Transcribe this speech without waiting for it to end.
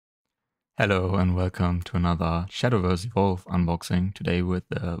Hello and welcome to another Shadowverse Evolve unboxing. Today with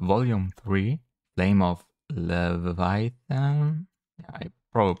the Volume 3, Flame of LAEVATEINN. I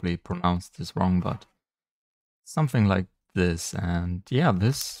probably pronounced this wrong, but something like this. And yeah,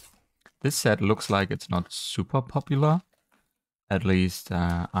 this set looks like it's not super popular. At least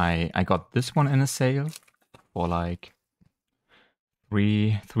I got this one in a sale for like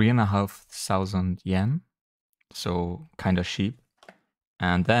 3,500 yen. So kind of cheap.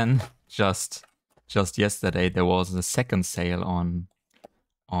 And then just yesterday there was a second sale on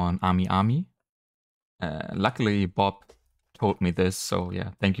Ami. Luckily Bob told me this, so yeah,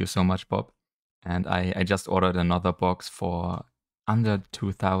 thank you so much, Bob. And I just ordered another box for under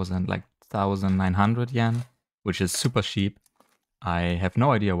 2,000, like 1,900 yen, which is super cheap. I have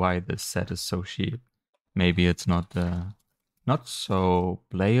no idea why this set is so cheap. Maybe it's not so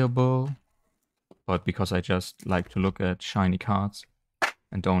playable, but because I just like to look at shiny cards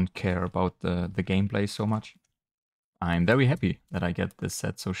and don't care about the gameplay so much. I'm very happy that I get this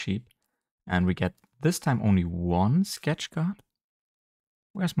set so cheap. And we get this time only one sketch card.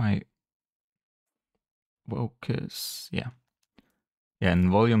 Where's my focus? Yeah. Yeah, in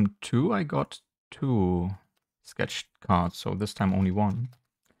volume 2 I got 2 sketch cards, so this time only one.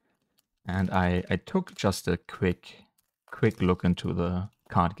 And I took just a quick look into the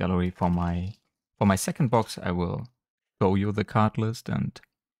card gallery for my second box. I will show you the card list and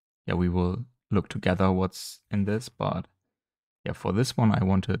yeah, we will look together what's in this, but yeah, for this one I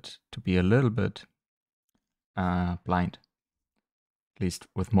wanted to be a little bit blind, at least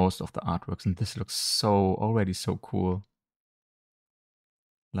with most of the artworks, and this looks already so cool.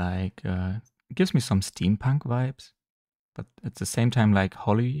 Like, it gives me some steampunk vibes, but at the same time like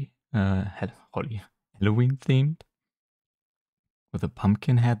Halloween themed with a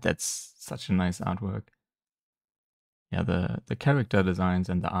pumpkin head. That's such a nice artwork. Yeah, the character designs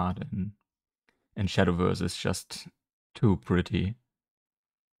and the art in Shadowverse is just too pretty.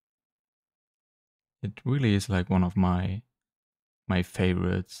 It really is like one of my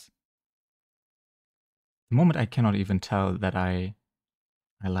favorites. The moment I cannot even tell that I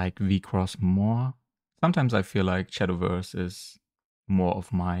like V-Cross more. Sometimes I feel like Shadowverse is more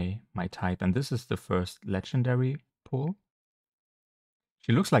of my type, and this is the first legendary pull.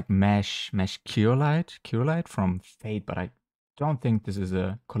 She looks like Mesh Curelight from Fate, but I don't think this is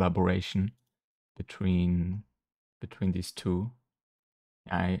a collaboration between these two.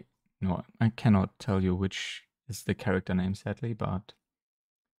 I cannot tell you which is the character name sadly, but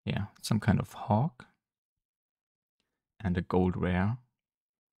yeah, some kind of hawk and a gold rare,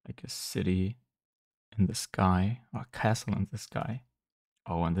 like a city in the sky or a castle in the sky.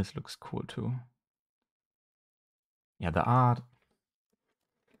 Oh, and this looks cool too. Yeah, the art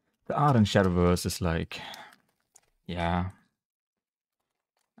in Shadowverse is like, yeah,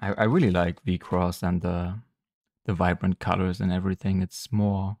 I really like V-Cross and the vibrant colors and everything. It's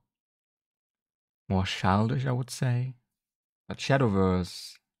more childish, I would say. But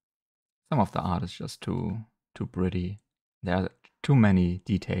Shadowverse, some of the art is just too pretty. There are too many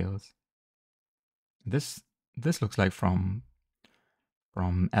details. This looks like from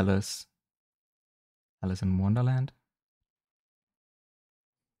Alice in Wonderland.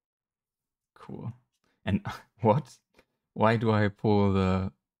 Cool. And what? Why do I pull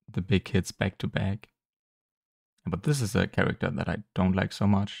the big hits back to back? But this is a character that I don't like so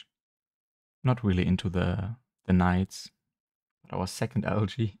much. Not really into the knights. But our second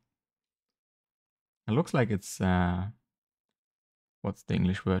LG. It looks like it's what's the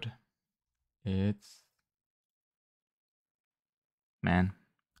English word? It's, man,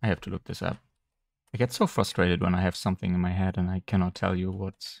 I have to look this up. I get so frustrated when I have something in my head and I cannot tell you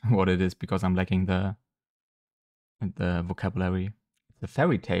what it is because I'm lacking the vocabulary. It's a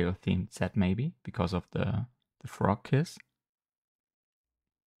fairy tale themed set maybe because of the frog kiss.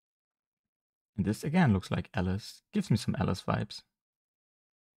 And this again looks like Alice. Gives me some Alice vibes.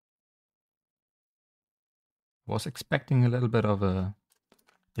 Was expecting a little bit of a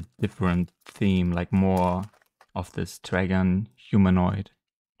different theme, like more of this dragon humanoid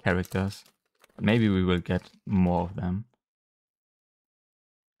characters. But maybe we will get more of them.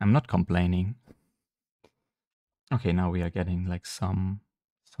 I'm not complaining. Okay, now we are getting like some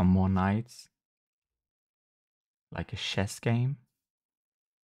more knights. Like a chess game.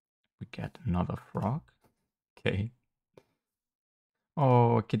 We get another frog. Okay.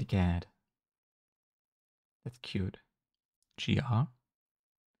 Oh, a kitty cat. That's cute. GR.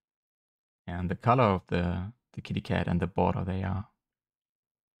 And the color of the kitty cat and the border, they are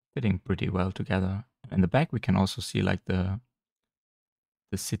fitting pretty well together. In the back we can also see like the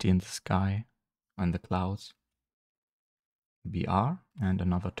city in the sky and the clouds. BR and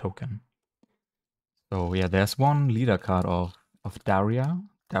another token. So yeah, there's one leader card of Daria.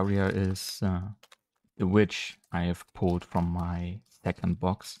 Daria is the witch I have pulled from my second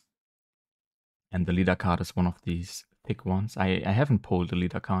box. And the leader card is one of these thick ones. I haven't pulled the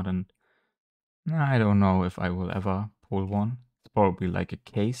leader card, and I don't know if I will ever pull one. It's probably like a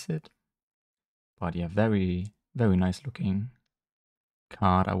case hit. But yeah, very, very nice looking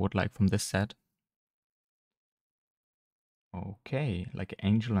card I would like from this set. Okay, like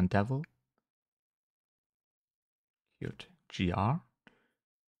Angel and Devil. Cute. GR.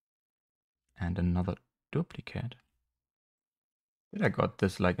 And another duplicate. Did I got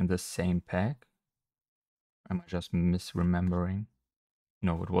this like in the same pack? Am I just misremembering?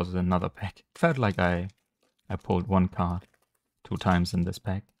 No, it was another pack. It felt like I pulled one card 2 times in this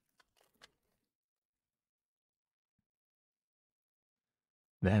pack.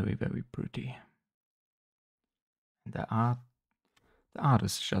 Very, very pretty. The art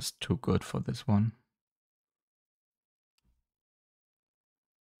is just too good for this one.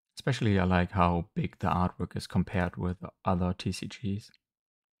 Especially I like how big the artwork is compared with other TCGs.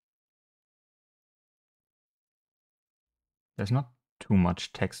 There's not too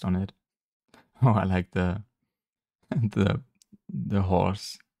much text on it. Oh, I like the the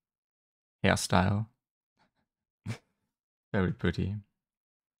horse hairstyle. Very pretty.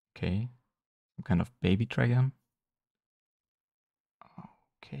 Okay. Some kind of baby dragon.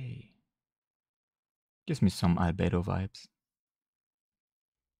 Okay. Gives me some Albedo vibes.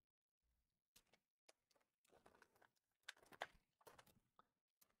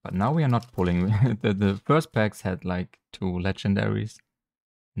 But now we are not pulling. The first packs had like 2 legendaries.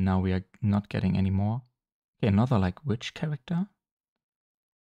 Now we are not getting any more. Okay, another like witch character.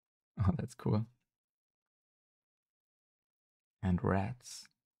 Oh, that's cool. And rats.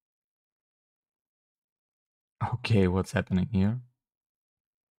 Okay, what's happening here?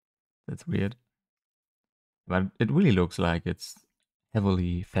 That's weird. But it really looks like it's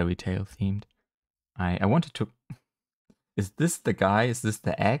heavily fairy tale themed. I wanted to... Is this the guy? Is this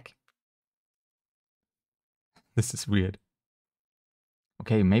the egg? This is weird.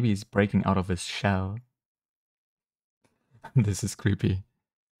 Okay, maybe he's breaking out of his shell. This is creepy.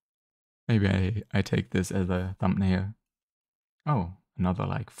 Maybe I take this as a thumbnail. Oh, another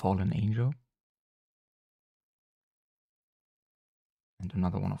like fallen angel. And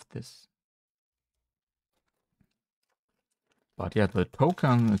another one of this. But yeah, the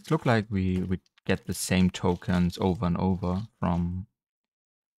token, it looked like we get the same tokens over and over from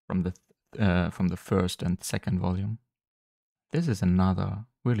the first and second volume. This is another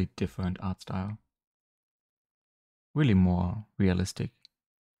really different art style. Really more realistic.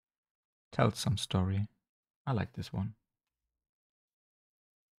 Tells some story. I like this one.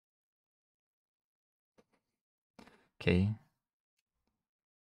 Okay.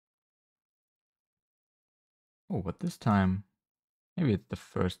 Oh, but this time, maybe it's the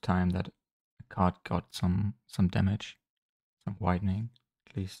first time that a card got some damage. Some whitening,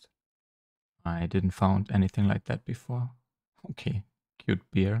 at least. I didn't found anything like that before. Okay, cute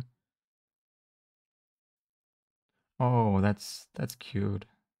beer. Oh, that's cute.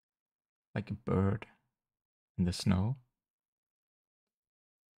 Like a bird in the snow.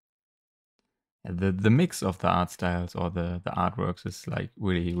 The mix of the art styles or the artworks is like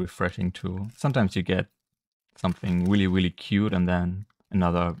really refreshing too. Sometimes you get something really, really cute and then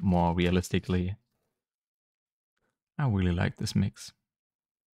another more realistically. I really like this mix.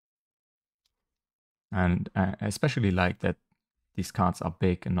 And I especially like that these cards are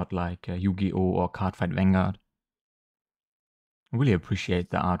big and not like Yu-Gi-Oh! Or Cardfight Vanguard. I really appreciate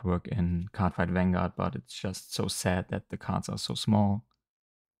the artwork in Cardfight Vanguard, but it's just so sad that the cards are so small.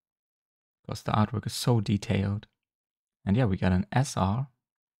 Because the artwork is so detailed. And yeah, we got an SR.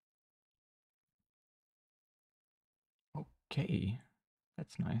 Okay,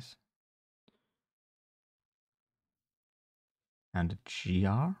 that's nice. And a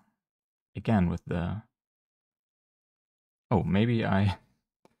GR. Again with the... Oh, maybe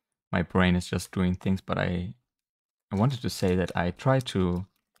my brain is just doing things, but I wanted to say that I try to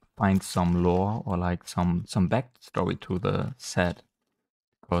find some lore or like some backstory to the set.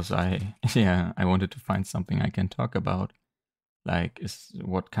 Because I wanted to find something I can talk about. Like,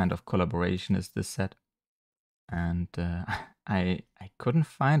 what kind of collaboration is this set? And I couldn't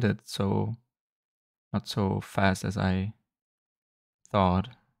find it, so not so fast as I thought.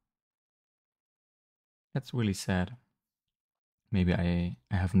 That's really sad. Maybe I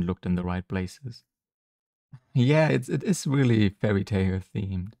haven't looked in the right places. Yeah, it is really fairy tale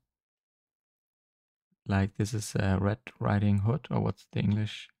themed. Like this is Red Riding Hood, or what's the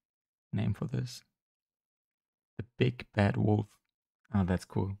English name for this? The Big Bad Wolf. Oh, that's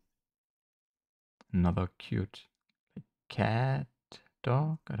cool. Another cute cat,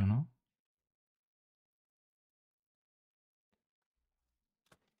 dog, I don't know.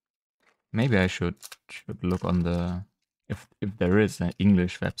 Maybe I should look on the if there is an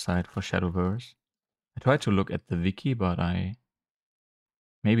English website for Shadowverse. I tried to look at the wiki, but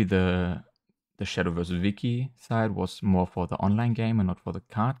maybe the Shadowverse wiki side was more for the online game and not for the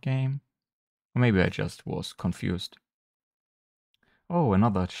card game. Or maybe I just was confused. Oh,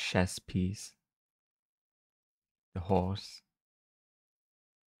 another chess piece. The horse.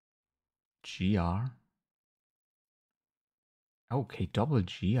 GR. Okay, double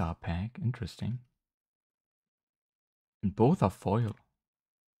GR pack. Interesting. And both are foil.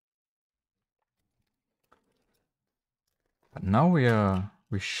 But now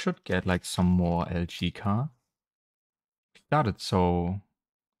we should get like some more LG card. We started so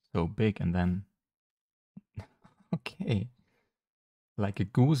big and then okay. Like a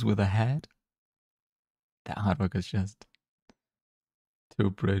goose with a head. The artwork is just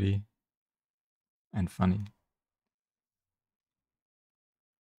too pretty and funny.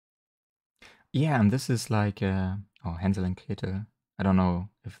 Yeah, and this is like oh, Hansel and Gretel. I don't know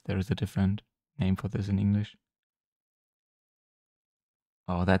if there is a different name for this in English.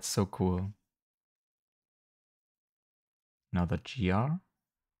 Oh, that's so cool. Another GR.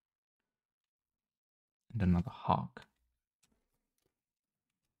 And another hawk.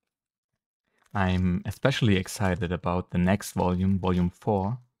 I'm especially excited about the next volume, volume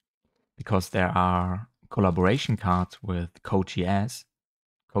 4, because there are collaboration cards with Code.js.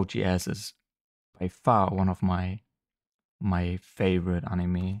 Code.js is by far one of my favorite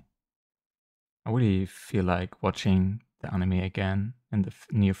anime. I really feel like watching the anime again in the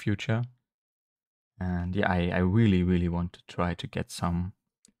near future. And yeah, I really, really want to try to get some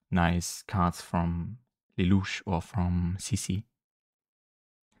nice cards from Lelouch or from CC.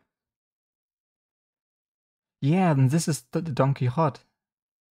 Yeah, and this is the Don Quixote.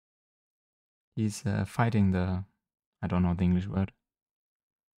 He's fighting the, I don't know the English word.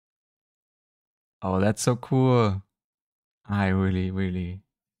 Oh, that's so cool. I really, really,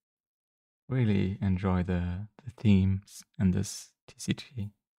 really enjoy the themes in this TCG.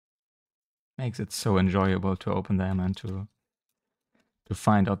 Makes it so enjoyable to open them and to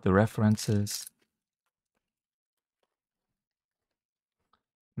find out the references.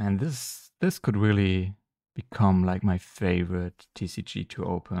 Man, this could really become like my favorite TCG to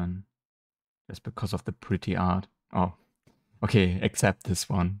open. Just because of the pretty art. Oh, okay, except this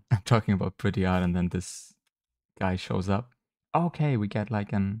one. I'm talking about pretty art and then this guy shows up. Okay, we get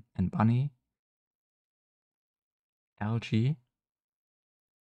like an bunny. LG.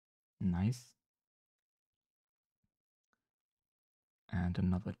 Nice. And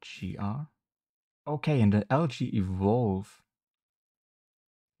another GR. Okay, and the LG evolve.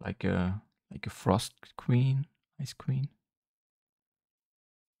 Like a frost queen, ice queen.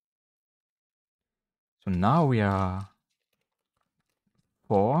 So now we are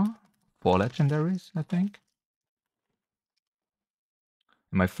four legendaries, I think.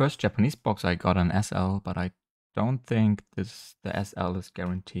 In my first Japanese box, I got an SL, but I don't think the SL is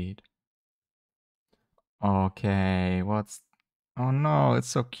guaranteed. Okay, what's... Oh no, it's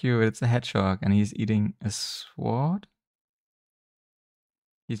so cute. It's a hedgehog and he's eating a sword.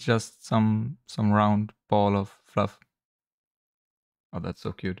 He's just some round ball of fluff. Oh, that's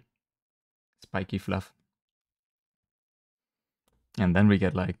so cute. Spiky fluff. And then we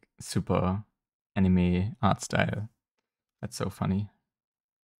get like super anime art style. That's so funny.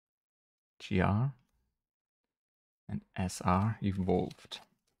 GR and SR evolved.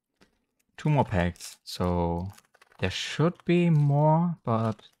 2 more packs, so there should be more,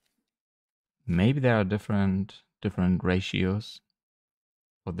 but maybe there are different ratios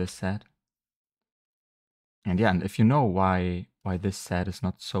for this set. And yeah, and if you know why this set is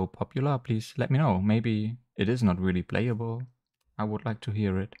not so popular, please let me know. Maybe it is not really playable. I would like to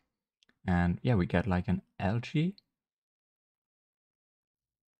hear it. And yeah, we get like an LG.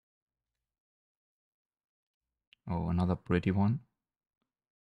 Oh, another pretty one.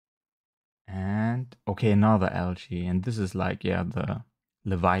 And okay, another LG. And this is like, yeah, the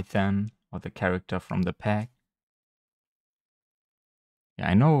Leviathan or the character from the pack. Yeah,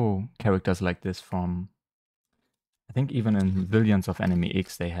 I know characters like this from, I think even in Billions of Enemy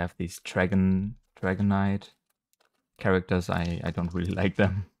X, they have these Dragonite characters. I don't really like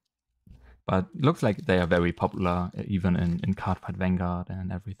them. But looks like they are very popular, even in Cardfight Vanguard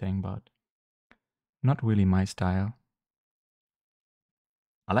and everything, but not really my style.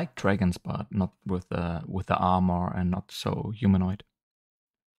 I like dragons, but not with the armor and not so humanoid.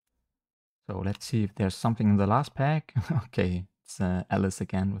 So let's see if there's something in the last pack. Okay, it's Alice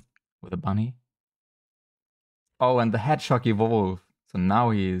again with a bunny. Oh, and the hedgehog evolved. So now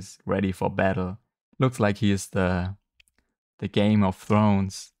he is ready for battle. Looks like he is the Game of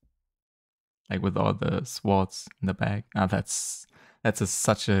Thrones, like with all the swords in the back. Ah, that's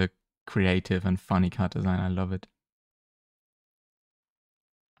such a creative and funny card design. I love it.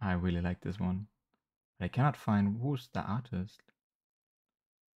 I really like this one. But I cannot find who's the artist.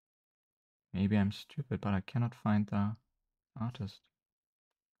 Maybe I'm stupid, but I cannot find the artist.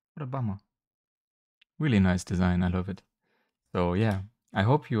 What a bummer. Really nice design. I love it. So yeah, I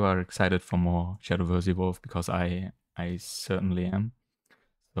hope you are excited for more Shadowverse Evolve, because I certainly am.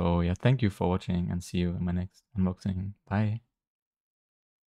 So yeah, thank you for watching and see you in my next unboxing. Bye.